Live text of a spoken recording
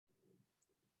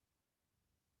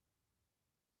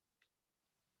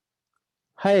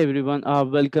Hi everyone,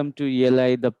 welcome to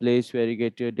ELI, the place where you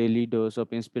get your daily dose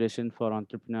of inspiration for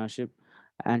entrepreneurship.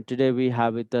 And today we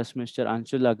have with us Mr.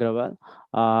 Anshul Agrawal,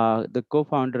 the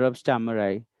co-founder of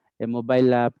Stamurai, a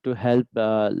mobile app to help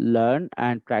learn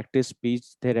and practice speech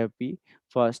therapy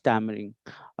for stammering.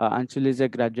 Anshul is a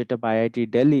graduate of IIT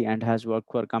Delhi and has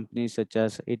worked for companies such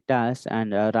as ITAS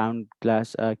and Round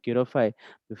Glass Curify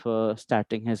before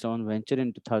starting his own venture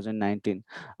in 2019.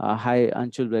 Hi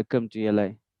Anshul, welcome to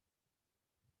ELI.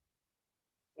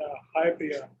 Hi,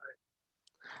 Priya.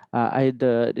 I'd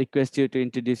request you to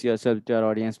introduce yourself to our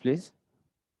audience, please.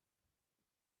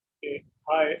 Okay.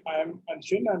 Hi, I am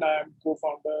Anshin and I am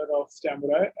co-founder of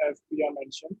Stamurai, as Priya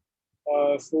mentioned.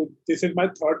 So this is my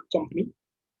third company.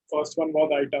 First one was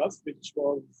ITAS, which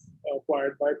was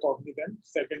acquired by Cognizant.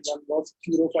 Second one was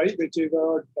Curofy, which is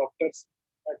a doctor's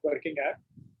networking app.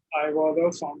 I was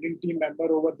a founding team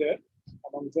member over there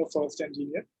among the first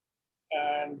engineer.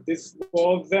 And this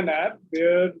was an app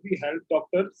where we help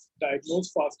doctors diagnose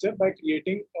faster by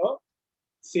creating a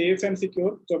safe and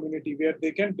secure community where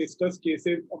they can discuss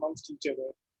cases amongst each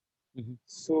other. Mhm.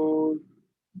 So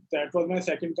that was my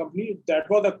second company. That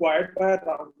was acquired by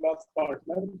Roundglass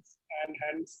Partners and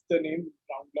hence the name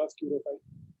Roundglass Curify.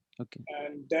 Okay.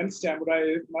 And then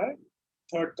Stamurai is my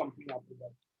third company after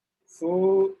that.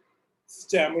 So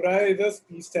Stamurai is a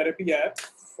speech therapy app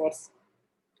for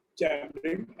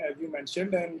stammering, as you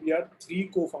mentioned, and we are three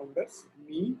co-founders: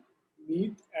 me,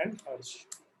 Meet, and Harsh.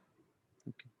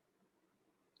 Okay.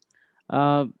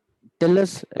 Uh, Tell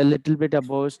us a little bit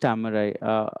about Stamurai.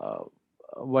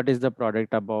 What is the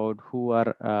product about? Who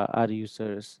are our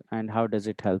users, and how does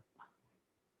it help?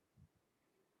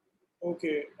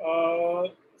 Okay,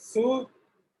 so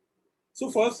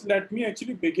first, let me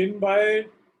actually begin by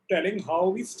telling how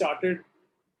we started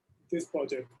this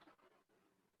project.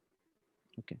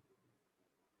 Okay.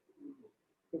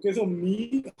 Okay, so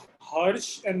me,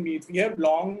 Harsh, and Meet, we have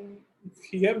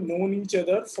known each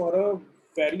other for a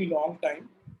very long time,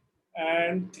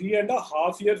 and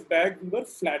 3.5 years back we were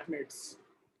flatmates.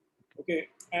 Okay,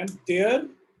 and there,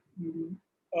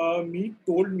 Meet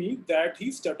told me that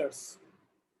he stutters,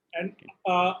 and Okay.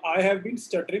 I have been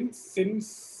stuttering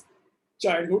since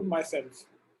childhood myself.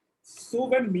 So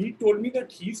when Meet told me that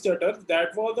he stutters,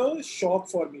 that was a shock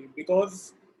for me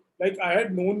because like I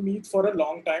had known Meet for a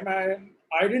long time and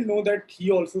I didn't know that he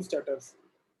also stutters.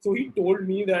 So he told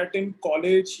me that in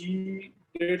college he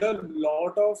did a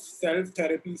lot of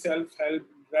self-therapy, self-help,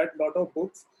 read a lot of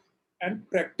books and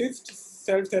practiced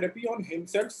self-therapy on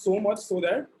himself so much so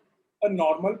that a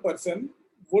normal person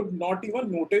would not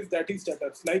even notice that he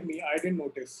stutters. Like me, I didn't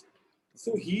notice.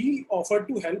 So he offered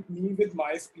to help me with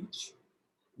my speech.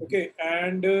 Mhm. Okay,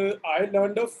 and I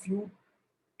learned a few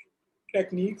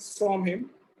techniques from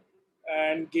him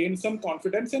and gained some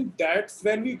confidence, and that's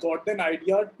when we got an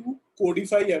idea to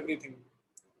codify everything.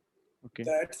 Okay.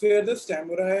 That's where the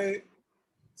Samurai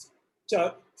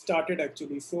started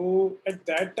actually. So at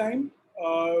that time,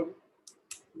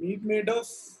 Meet made a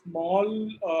small,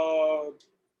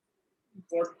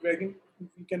 what we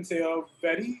can say, a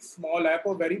very small app,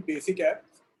 a very basic app.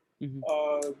 Mhm.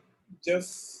 Uh,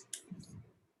 just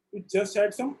it just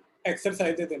had some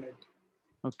exercises in it.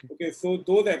 Okay. Okay, so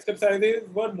those exercises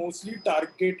were mostly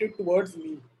targeted towards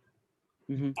me.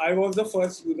 Mhm. I was the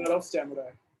first user of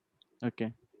Samurai Okay.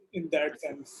 in that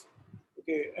sense.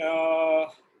 Okay,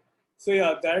 so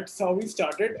yeah, that's how we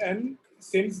started, and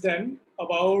since then,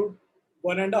 about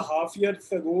 1.5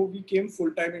 years ago, we came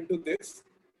full time into this.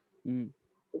 Mm.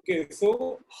 Okay,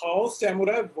 so how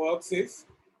Samurai works is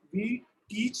we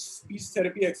teach speech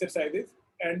therapy exercises,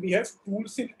 and we have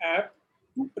tools in app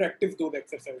to practice those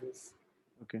exercises.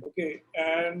 Okay. Okay,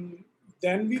 and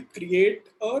then we create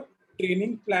a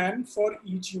training plan for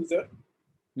each user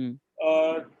Mm.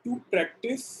 to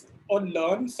practice or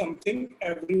learn something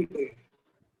every day.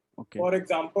 For Okay.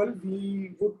 example,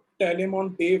 we would tell him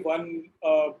on day one,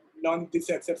 learn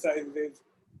this exercises,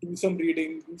 do some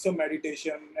reading, do some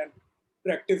meditation, and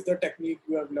practice the technique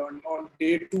you have learned. On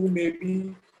day two,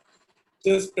 maybe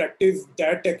just practice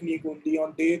that technique only.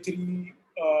 On day three,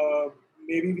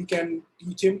 maybe we can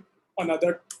teach him another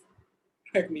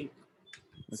technique.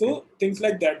 Okay. So things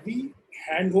like that. We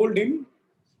handhold him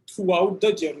throughout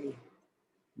the journey.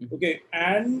 Mhm. Okay,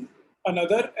 and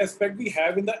another aspect we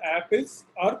have in the app is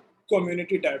our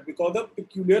community tab because the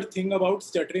peculiar thing about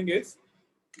stuttering is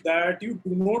that you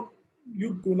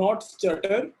do not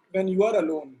stutter when you are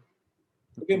alone.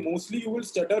 Okay, Okay. mostly you will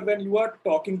stutter when you are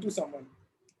talking to someone.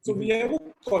 So we Mhm. have a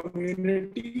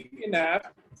community in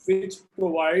app which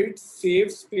provides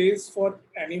safe space for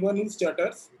anyone who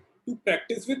stutters to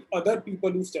practice with other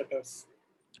people who stutters.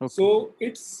 Okay. So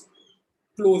it's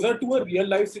closer to a real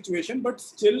life situation, but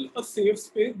still a safe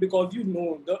space because you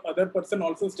know the other person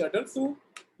also stutters, so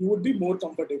you would be more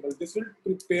comfortable. This will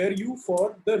prepare you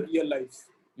for the real life.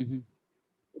 Mm-hmm.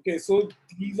 Okay, so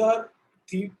these are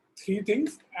three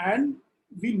things, and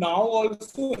we now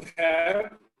also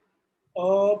have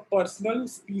personal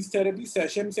speech therapy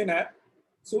sessions in app.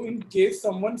 So in case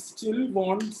someone still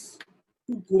wants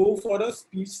to go for a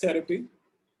speech therapy,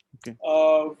 Okay.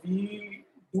 we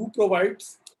do provide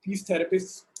speech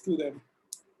therapists to them.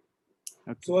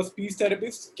 Okay. So a speech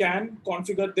therapist can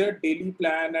configure their daily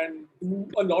plan and do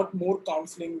a lot more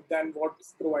counseling than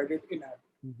what's provided in app.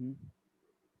 Mm-hmm.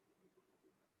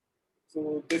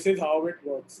 So this is how it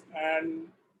works, and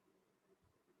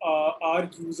our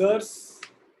users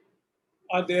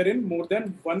are there in more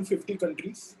than 150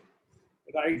 countries.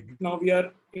 Right Mm-hmm. now we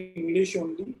are English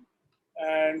only,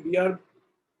 and we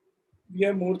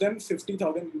have more than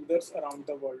 50,000 users around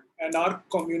the world, and our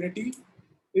community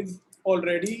is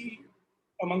already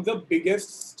among the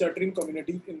biggest stuttering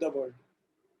communities in the world.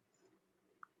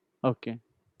 Okay.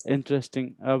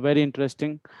 Interesting. Very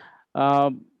interesting.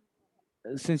 Um,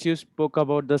 since you spoke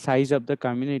about the size of the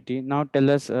community, now tell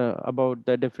us about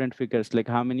the different figures, like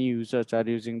how many users are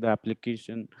using the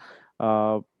application,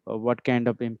 what kind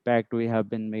of impact we have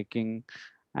been making,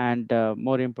 and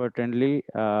more importantly,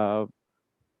 uh,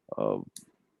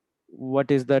 what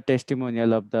is the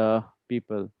testimonial of the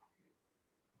people.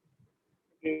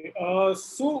 Okay,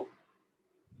 so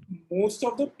most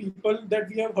of the people that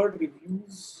we have heard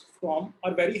reviews from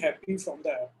are very happy from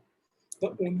the app. The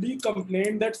Okay. only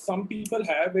complaint that some people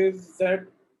have is that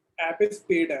app is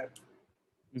paid app.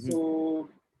 Mm-hmm. So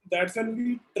that's when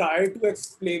we try to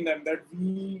explain them that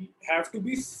we have to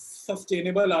be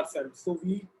sustainable ourselves. So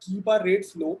we keep our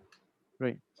rates low,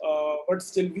 Right. but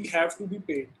still we have to be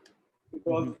paid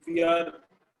because Mm-hmm. we are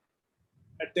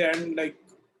at the end like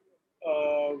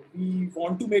we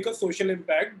want to make a social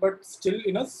impact, but still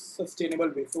in a sustainable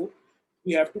way. So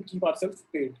we have to keep ourselves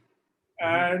paid.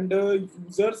 Mm-hmm. And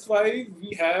users wise,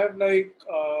 we have like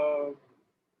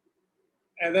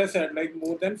as I said, like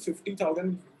more than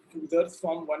 50,000 users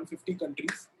from 150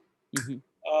 countries. Mm-hmm.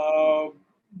 Uh,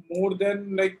 More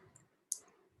than like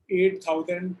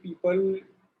 8,000 people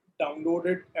download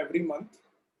it every month.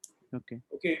 Okay.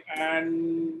 Okay,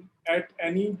 and at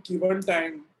any given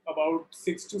time, about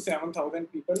 6 to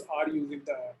 7,000 people are using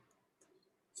the app.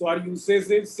 So our usage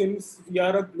is, since we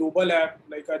are a global app,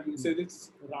 like our Mm. usage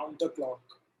is round the clock.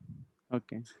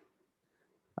 Okay.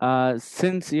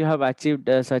 Since you have achieved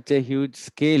such a huge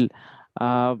scale,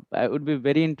 I would be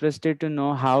very interested to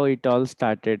know how it all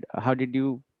started. How did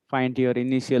you find your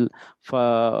initial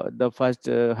for the first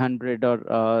 100 or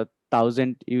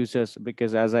 1,000 users?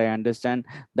 Because as I understand,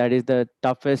 that is the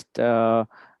toughest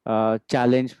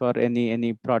challenge for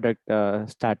any product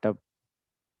startup.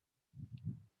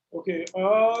 Okay,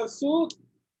 so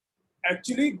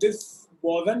actually this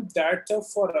wasn't that tough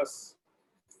for us,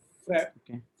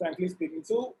 Okay. frankly speaking.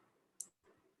 So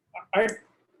I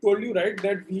told you right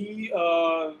that we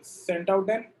sent out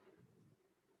an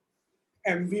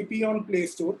MVP on Play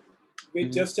Store, which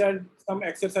Mm-hmm. just had some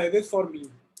exercises for me.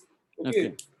 Okay.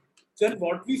 Okay, then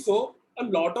what we saw, a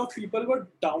lot of people were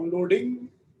downloading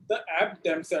the app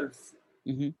themselves.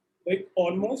 Mm-hmm. Like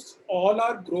almost all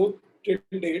our growth till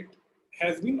date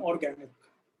has been organic.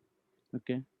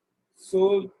 Okay.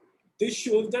 So this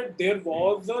shows that there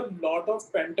was a lot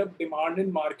of pent up demand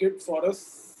in market for a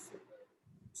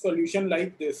solution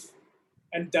like this,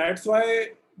 and that's why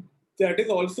that is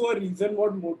also a reason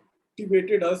what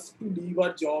motivated us to leave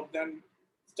our job and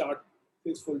start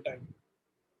this full time.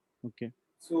 Okay.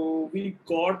 So we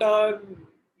got our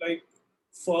like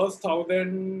first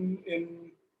thousand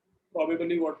in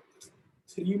probably what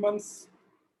 3 months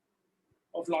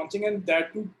of launching, and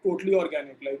that too totally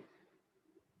organic. Like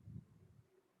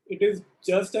it is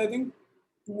just I think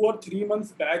 2 or 3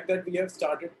 months back that we have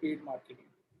started paid marketing.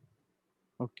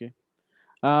 Okay.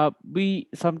 We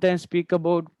sometimes speak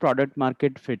about product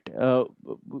market fit.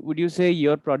 Would you say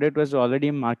your product was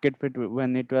already market fit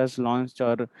when it was launched,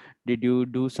 or did you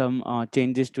do some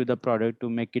changes to the product to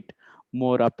make it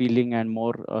more appealing and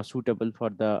more suitable for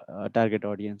the target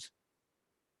audience?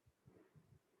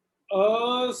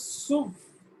 So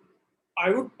I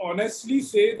would honestly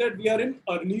say that we are in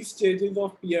early stages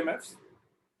of PMF.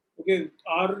 Okay,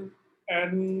 our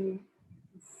and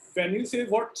when you say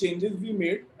what changes we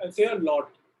made, I say a lot.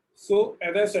 So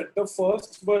as I said, the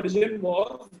first version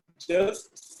was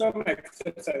just some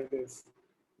exercises.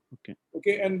 Okay.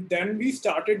 Okay, and then we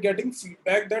started getting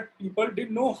feedback that people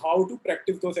didn't know how to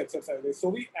practice those exercises. So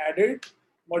we added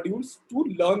modules to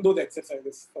learn those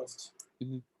exercises first.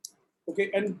 Hmm.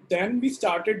 Okay, and then we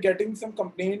started getting some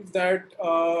complaints that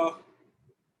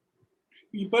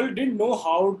people didn't know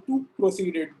how to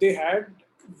proceed it. They had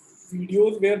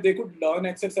videos where they could learn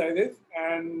exercises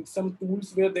and some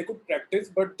tools where they could practice,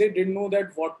 but they didn't know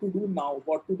that what to do now,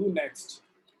 what to do next.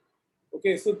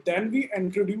 Okay, so then we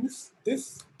introduce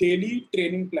this daily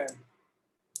training plan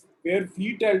where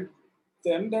we tell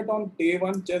them that on day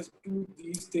one, just do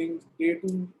these things, day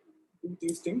two, do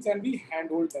these things, and we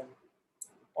handhold them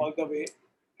Okay. all the way.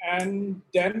 And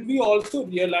then we also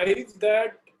realize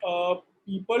that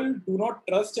people do not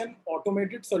trust an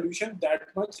automated solution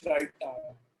that much right now.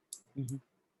 Mhm.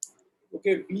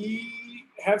 Okay, we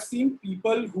have seen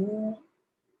people who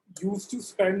used to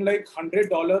spend like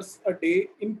 $100 a day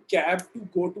in cab to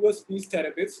go to a speech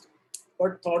therapist,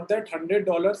 but thought that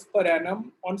 $100 per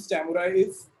annum on Samurai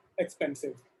is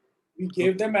expensive. We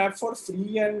gave Okay. them app for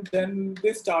free, and then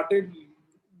they started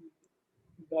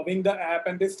loving the app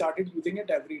and they started using it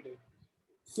every day.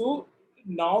 So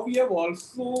now we have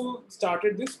also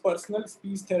started this personal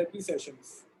speech therapy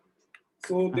sessions.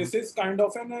 So Uh-huh. this is kind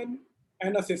of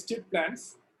an assisted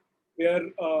plans where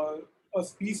a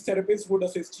speech therapist would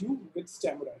assist you with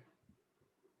Samurai.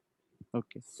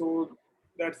 Okay. So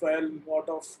that's why a lot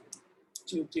of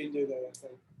changes are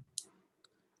happening.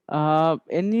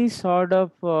 Any sort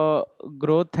of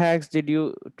growth hacks did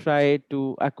you try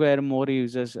to acquire more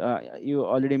users? You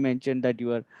already mentioned that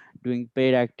you are doing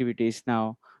paid activities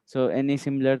now. So, any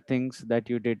similar things that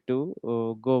you did to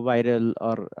go viral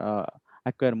or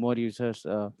acquire more users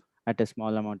at a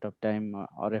small amount of time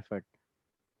or effort?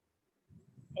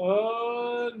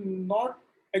 Not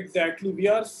exactly. We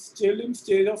are still in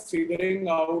stage of figuring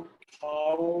out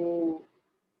how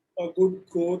a good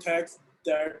growth hacks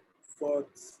that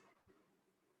works.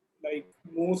 Like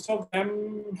most of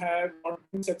them have not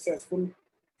been successful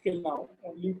till now.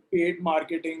 Only paid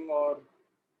marketing or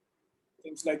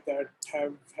things like that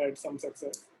have had some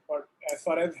success. But as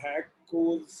far as hack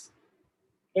goes,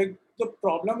 like the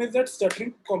problem is that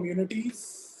stuttering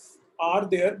communities are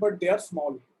there, but they are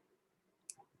small.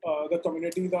 The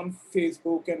communities on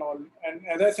Facebook and all. And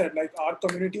as I said, like our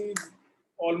community is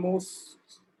almost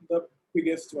the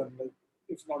biggest one, like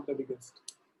if not the biggest.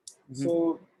 Mhm.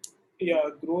 So yeah,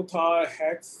 growth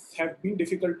hacks have been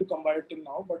difficult to come by till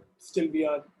now, but still we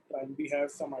are trying. We have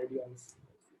some ideas.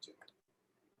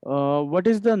 What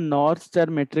is the North Star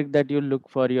metric that you look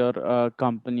for your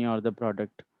company or the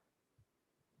product?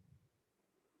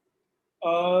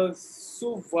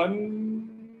 So one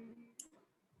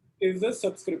is the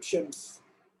subscriptions.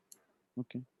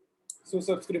 Okay. So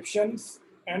subscriptions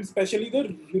and especially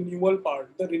the renewal part.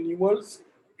 The renewals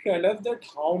tell us that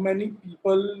how many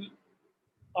people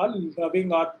are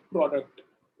loving our product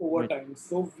over Right. time.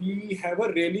 So we have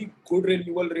a really good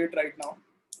renewal rate right now.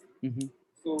 Mm-hmm.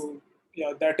 So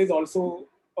yeah, that is also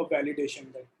a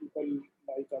validation that people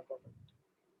like our product.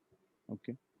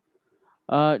 Okay.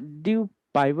 Do you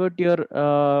pivot your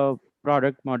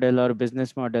product model or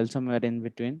business model somewhere in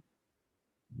between?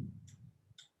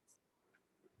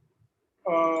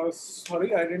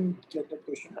 Sorry, I didn't get that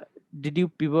question. Did you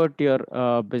pivot your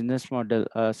business model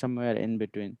somewhere in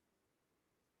between?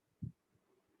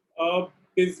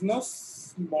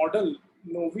 Business model.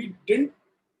 No, we didn't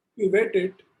pivot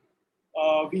it.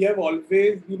 We have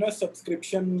always been a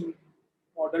subscription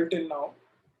model till now.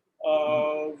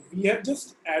 Mhm. We have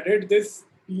just added this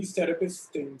peace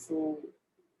therapist thing. So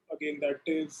again, that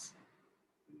is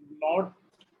not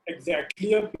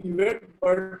exactly a pivot,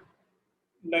 but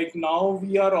like now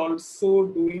we are also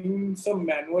doing some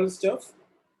manual stuff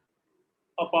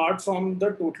apart from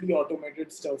the totally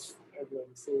automated stuff as well.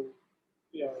 So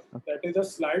yeah, Okay, that is a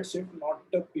slight shift, not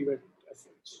a pivot as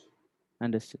such.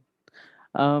 understood.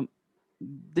 Um,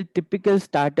 the typical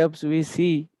startups we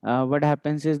see, what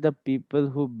happens is the people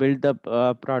who build the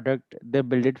product, they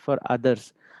build it for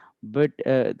others. But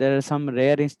there are some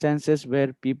rare instances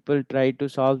where people try to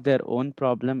solve their own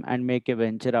problem and make a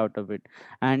venture out of it.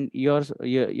 And your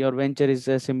venture is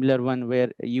a similar one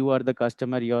where you are the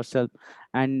customer yourself,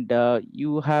 and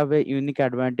you have a unique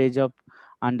advantage of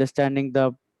understanding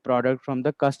the product from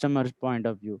the customer's point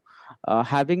of view.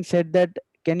 Having said that,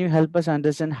 can you help us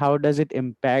understand how does it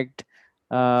impact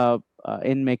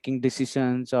in making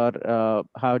decisions, or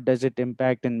how does it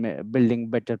impact in building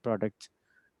better products?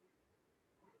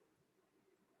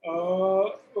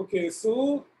 Okay,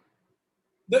 so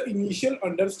the initial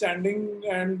understanding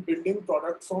and building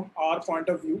product from our point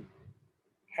of view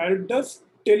helped us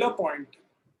till a point.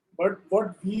 But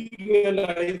what we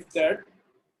realized that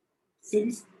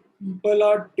since people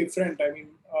are different, I mean,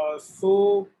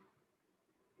 so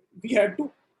we had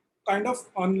to kind of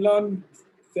unlearn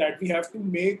that we have to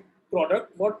make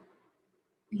product what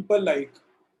people like.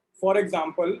 For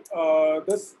example,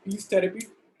 the speech therapy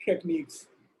techniques.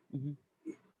 Mhm.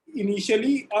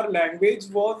 Initially, our language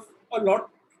was a lot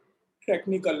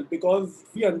technical because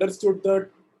we understood the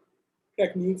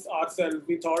techniques ourselves.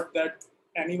 We thought that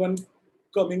anyone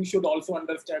coming should also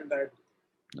understand that.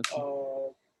 Okay. Uh,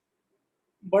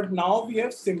 but now we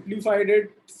have simplified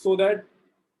it so that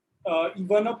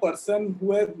even a person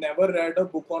who has never read a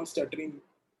book on stuttering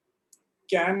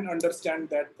can understand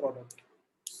that product.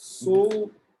 Mhm.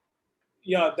 So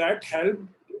yeah, that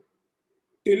helped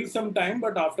till some time,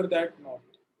 but after that, not.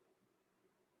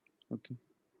 Okay.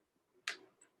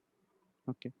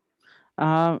 Okay.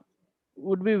 Uh,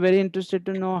 would be very interested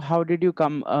to know how did you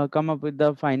come up with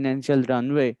the financial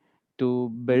runway to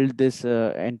build this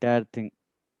entire thing.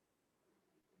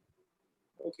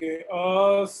 Okay.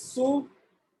 So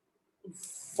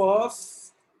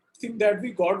first thing that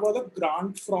we got was a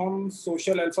grant from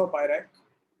Social Alpha Pyrac.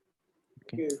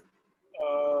 Okay. Okay.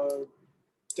 Uh,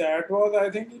 that was, I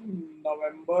think, in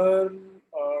November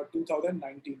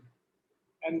 2019.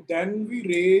 And then we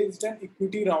raised an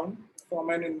equity round from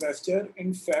an investor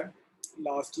in Feb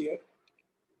last year.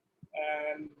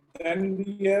 And then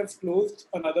we have closed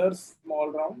another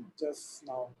small round just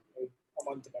now, like a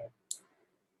month back.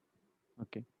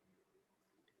 Okay.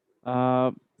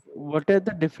 Uh, what are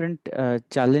the different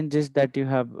challenges that you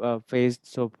have faced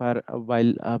so far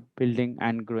while building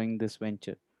and growing this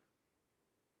venture?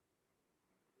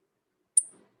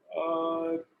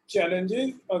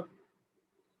 Challenges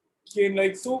again,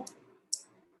 like so,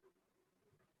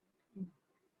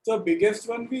 the biggest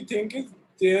one we think is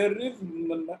there is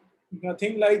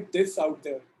nothing like this out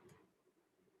there.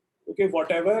 Okay,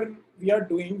 whatever we are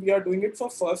doing it for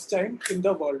first time in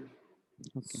the world.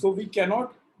 Okay. So we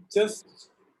cannot just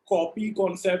copy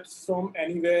concepts from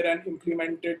anywhere and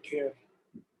implement it here.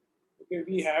 Okay,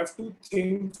 we have to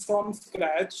think from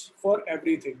scratch for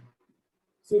everything.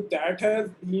 So that has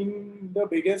been the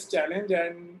biggest challenge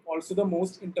and also the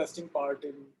most interesting part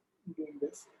in doing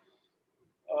this.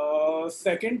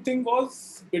 Second thing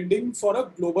was building for a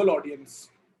global audience.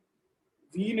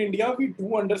 We in India, we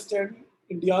do understand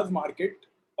India's market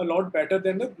a lot better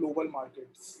than the global market.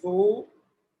 So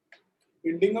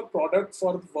building a product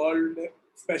for the world,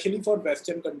 especially for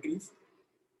Western countries,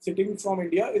 sitting from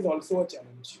India is also a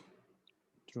challenge.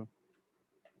 True.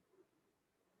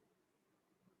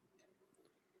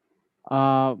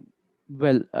 Uh,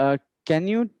 well, can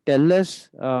you tell us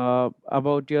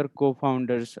about your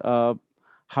co-founders?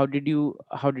 How did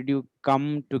you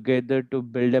come together to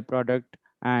build a product,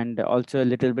 and also a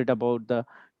little bit about the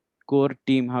core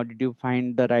team? How did you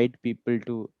find the right people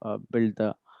to build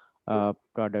the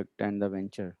product and the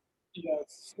venture? Yeah,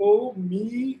 so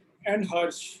me and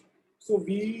Harsh, so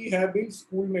we have been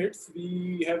schoolmates.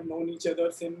 We have known each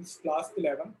other since class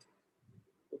 11th.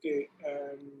 Okay,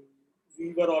 and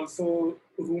we were also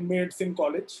roommates in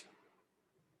college.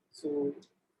 So,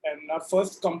 and our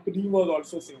first company was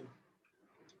also same.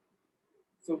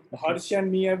 So Okay. Harsh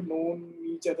and me have known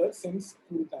each other since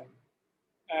school time.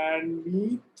 And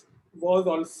Meet was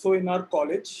also in our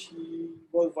college. He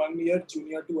was 1 year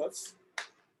junior to us.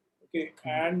 Okay,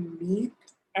 Mhm. and Meet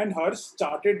and Harsh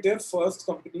started their first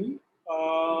company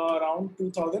around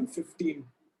 2015.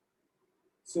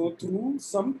 So Okay. through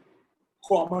some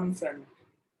common friend.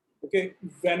 Okay,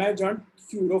 when I joined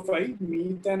Curofy,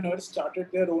 Meet and Harsh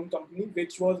started their own company,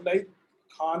 which was like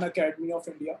Khan Academy of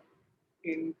India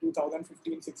in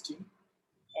 2015-16.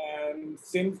 And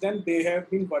since then, they have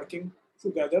been working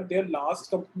together. Their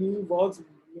last company was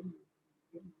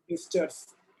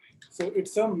Misters. So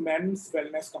it's a men's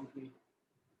wellness company.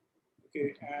 Okay,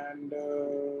 Okay. and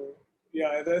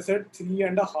yeah, as I said,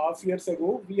 3.5 years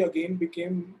ago, we again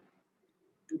became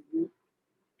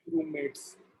roommates.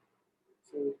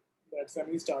 So that's when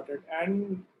we started.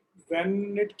 And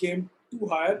when it came to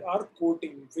hire our core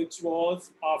team, which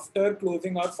was after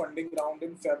closing our funding round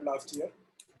in Feb last year.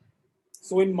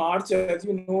 So in March, as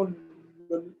you know,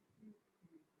 the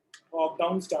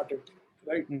lockdown started,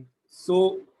 right? Mm.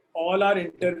 So all our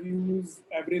interviews,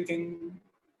 everything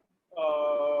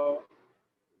uh,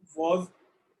 was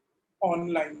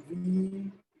online.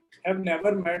 We have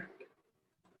never met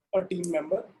a team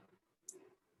member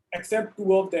except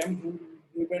two of them who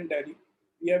live in Delhi.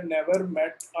 We have never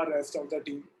met our rest of the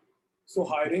team. So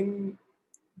Okay. hiring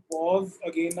was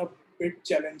again a bit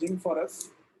challenging for us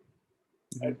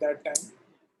Mhm. at that time.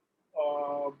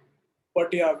 Uh,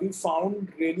 but yeah, we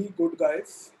found really good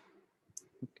guys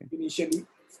Okay. initially,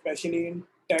 especially in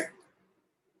tech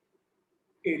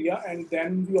area, and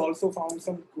then we also found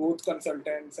some growth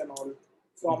consultants and all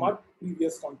from Mhm. our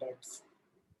previous contacts.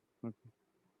 Okay.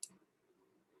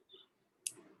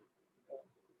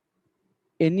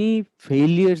 any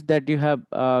failures that you have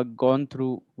gone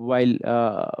through while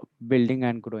building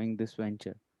and growing this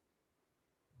venture?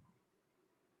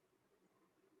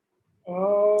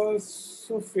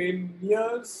 So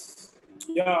failures,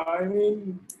 yeah, I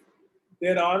mean,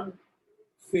 there are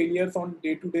failures on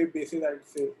day-to-day basis, I'd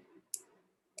say.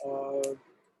 Uh,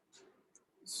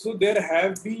 so there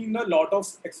have been a lot of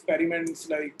experiments.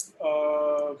 Like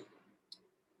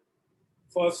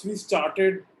first, we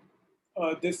started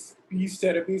this peace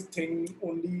therapy thing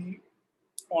only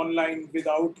online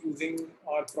without using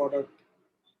our product.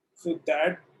 So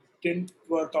that didn't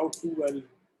work out too well.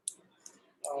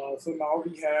 So now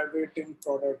we have it in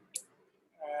product,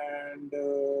 and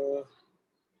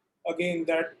again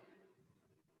that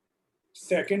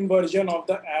second version of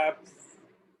the app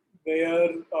where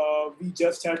we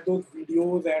just had those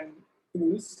videos and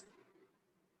tools.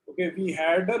 Okay, we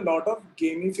had a lot of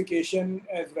gamification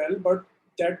as well, but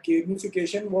that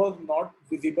gamification was not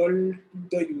visible to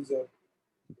the user.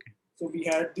 So we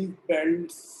had these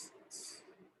belts,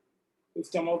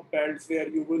 system of belts where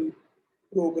you will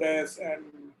progress and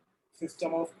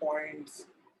system of points,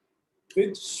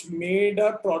 which made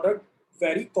our product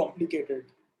very complicated.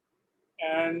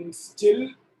 And still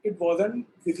it wasn't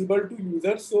visible to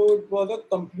users, so it was a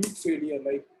complete failure.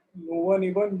 Like no one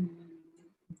even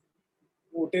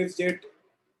noticed it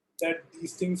that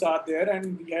these things are there,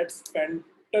 and we had spent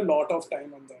a lot of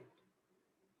time on that.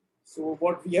 So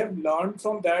what we have learned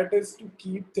from that is to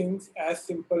keep things as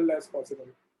simple as possible.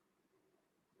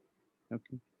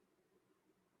 Okay.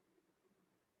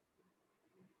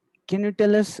 Can you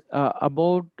tell us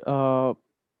about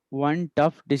one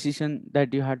tough decision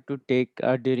that you had to take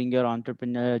during your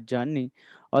entrepreneurial journey?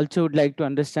 Also, would like to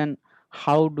understand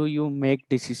how do you make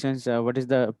decisions? What is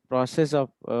the process of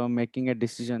making a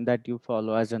decision that you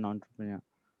follow as an entrepreneur?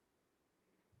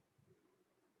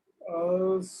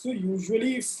 So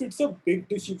usually if it's a big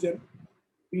decision,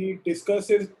 we discuss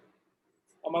it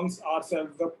amongst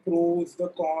ourselves, the pros, the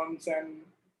cons, and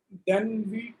then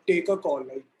we take a call.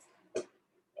 Like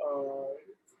uh,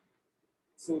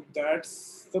 so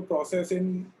that's the process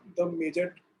in the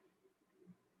major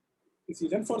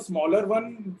decision. For smaller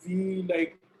one, we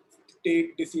like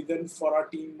take decisions for our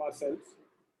team ourselves.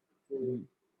 So Mhm.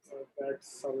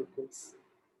 that's how it goes.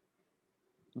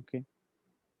 Okay.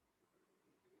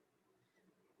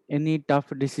 Any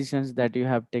tough decisions that you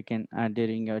have taken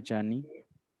during your journey?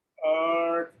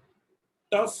 Uh,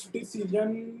 Tough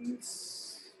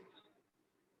decisions.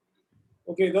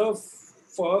 Okay, the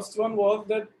first one was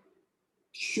that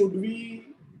should we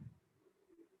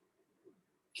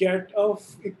get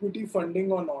of equity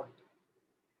funding or not?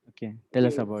 Okay, tell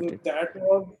us Okay, about so it. that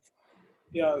was,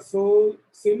 yeah. So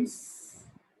since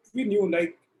we knew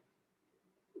like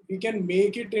we can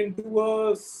make it into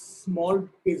a small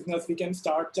business, we can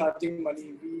start charging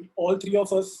money. We all three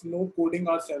of us know coding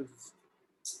ourselves.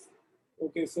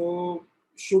 Okay, so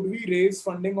should we raise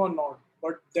funding or not?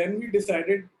 But then we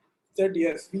decided that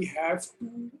yes, we have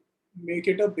to make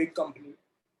it a big company.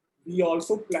 We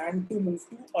also plan to move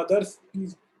to other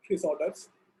species disorders,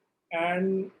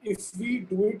 and if we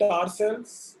do it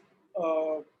ourselves,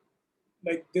 uh,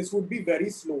 like this would be very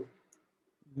slow.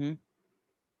 Mhm.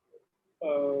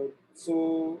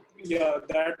 So yeah,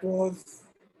 that was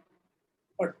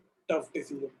a tough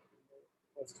decision.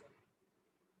 First one.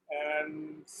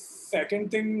 And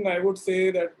second thing, I would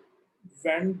say that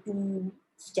when to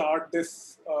start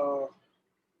this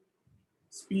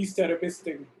speech therapist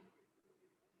thing.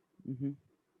 Mhm.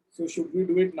 So should we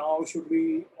do it now? Should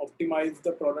we optimize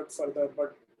the product further?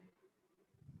 But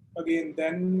again,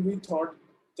 then we thought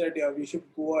that yeah, we should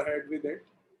go ahead with it.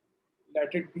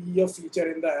 Let it be a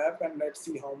feature in the app, and let's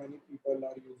see how many people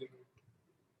are using it.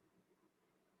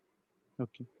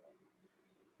 Okay.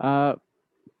 Uh,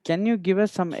 can you give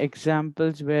us some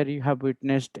examples where you have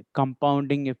witnessed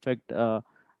compounding effect uh,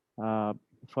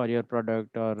 for your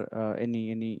product or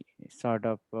any sort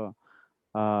of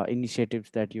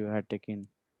initiatives that you had taken?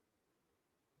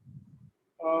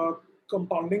 Uh,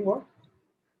 Compounding what?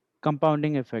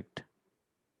 Compounding effect.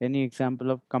 Any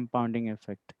example of compounding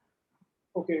effect?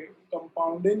 Okay,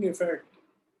 compounding effect.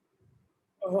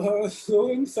 So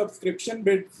in subscription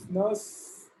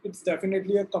business, it's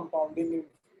definitely a compounding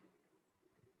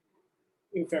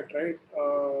effect, right?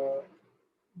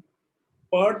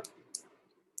 But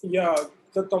yeah,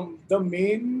 the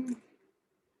main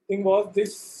thing was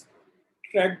this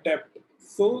track depth.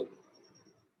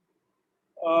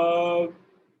 Uh,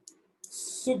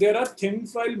 so there are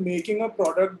things while making a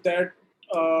product that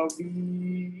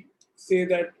we say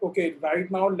that okay, right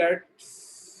now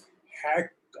let's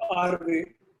hack our way,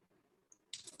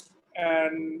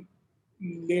 and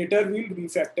later we'll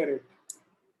refactor it.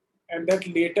 and that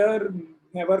later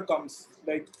never comes.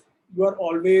 Like you are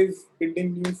always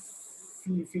building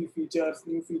new features.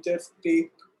 New features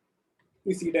take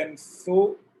precedence.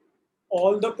 So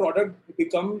all the product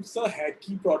becomes a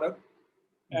hacky product,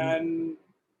 Mhm. and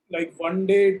like one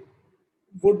day it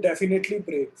would definitely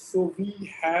break. So we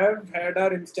have had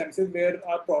our instances where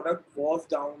our product was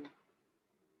down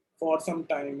for some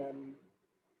time,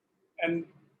 and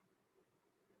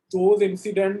those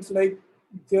incidents, like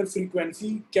their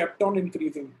frequency kept on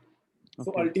increasing.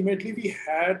 So Okay. ultimately we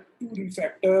had to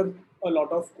refactor a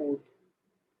lot of code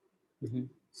Mhm.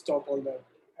 stop all that,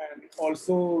 and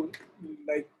also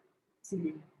like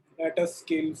let us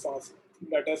scale fast,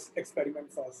 let us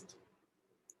experiment fast.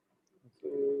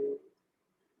 So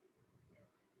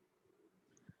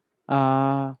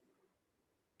Uh,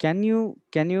 can you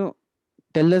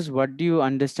tell us what do you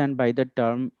understand by the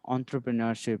term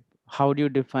entrepreneurship? How do you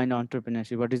define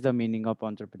entrepreneurship? What is the meaning of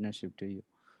entrepreneurship to you?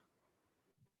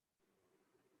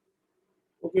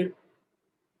 okay,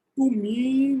 to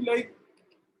me, like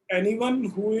anyone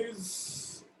who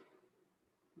is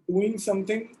doing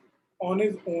something on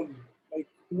his own, like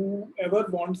whoever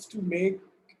wants to make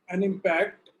an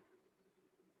impact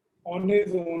on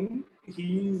his own,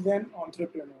 he is an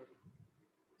entrepreneur.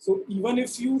 So even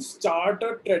if you start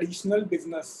a traditional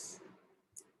business,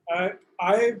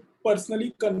 I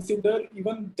personally consider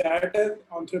even that as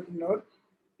entrepreneur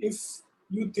if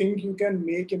you think you can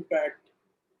make impact.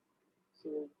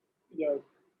 So yeah,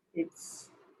 it's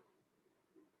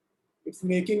it's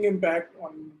making impact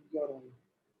on your own.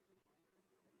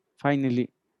 Finally,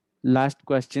 last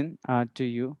question to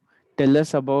you. Tell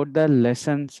us about the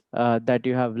lessons that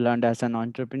you have learned as an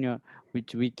entrepreneur,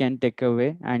 which we can take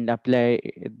away and apply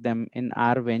them in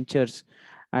our ventures.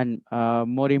 And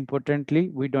more importantly,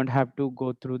 we don't have to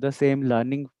go through the same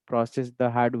learning process the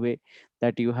hard way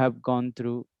that you have gone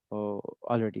through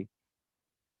already.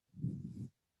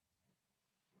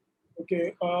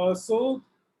 Okay, so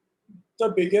the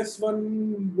biggest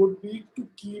one would be to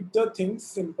keep the things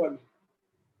simple.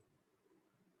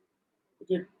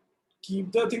 Okay,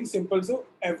 keep the thing simple. So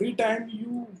every time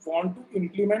you want to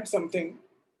implement something,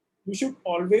 you should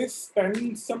always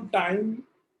spend some time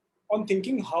on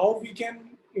thinking how we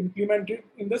can implement it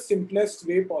in the simplest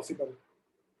way possible.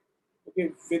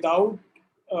 Okay, without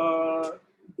uh,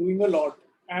 doing a lot.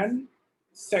 And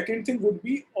second thing would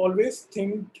be always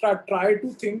try to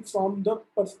think from the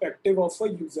perspective of a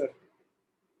user.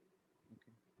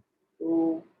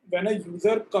 So when a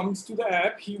user comes to the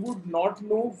app, he would not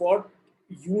know what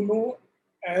you know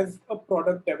as a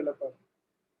product developer.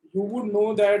 You would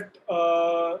know that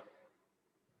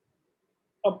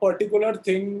a particular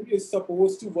thing is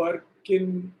supposed to work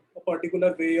in a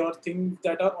particular way, or things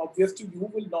that are obvious to you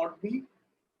will not be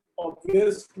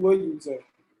obvious to a user.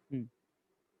 Hmm.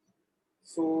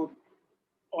 So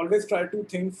always try to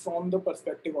think from the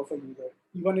perspective of a user,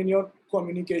 even in your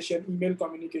communication, email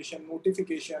communication,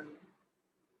 notification,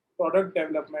 product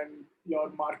development, your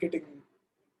marketing,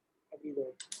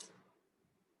 everywhere.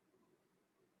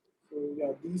 So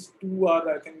yeah, these two are,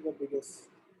 I think, the biggest.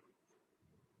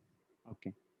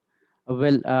 Okay.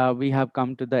 Well, we have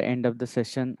come to the end of the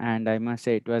session, and I must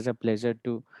say it was a pleasure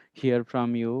to hear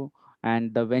from you.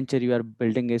 And the venture you are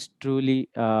building is truly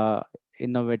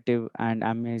innovative and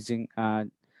amazing. Uh,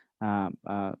 uh,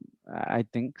 I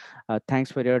think.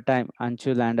 Thanks for your time,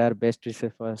 Anshul, and our best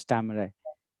wishes for Stamurai.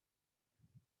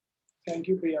 Thank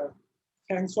you, Priya.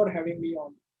 Thanks for having me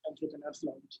on Entrepreneurs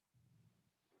Lounge.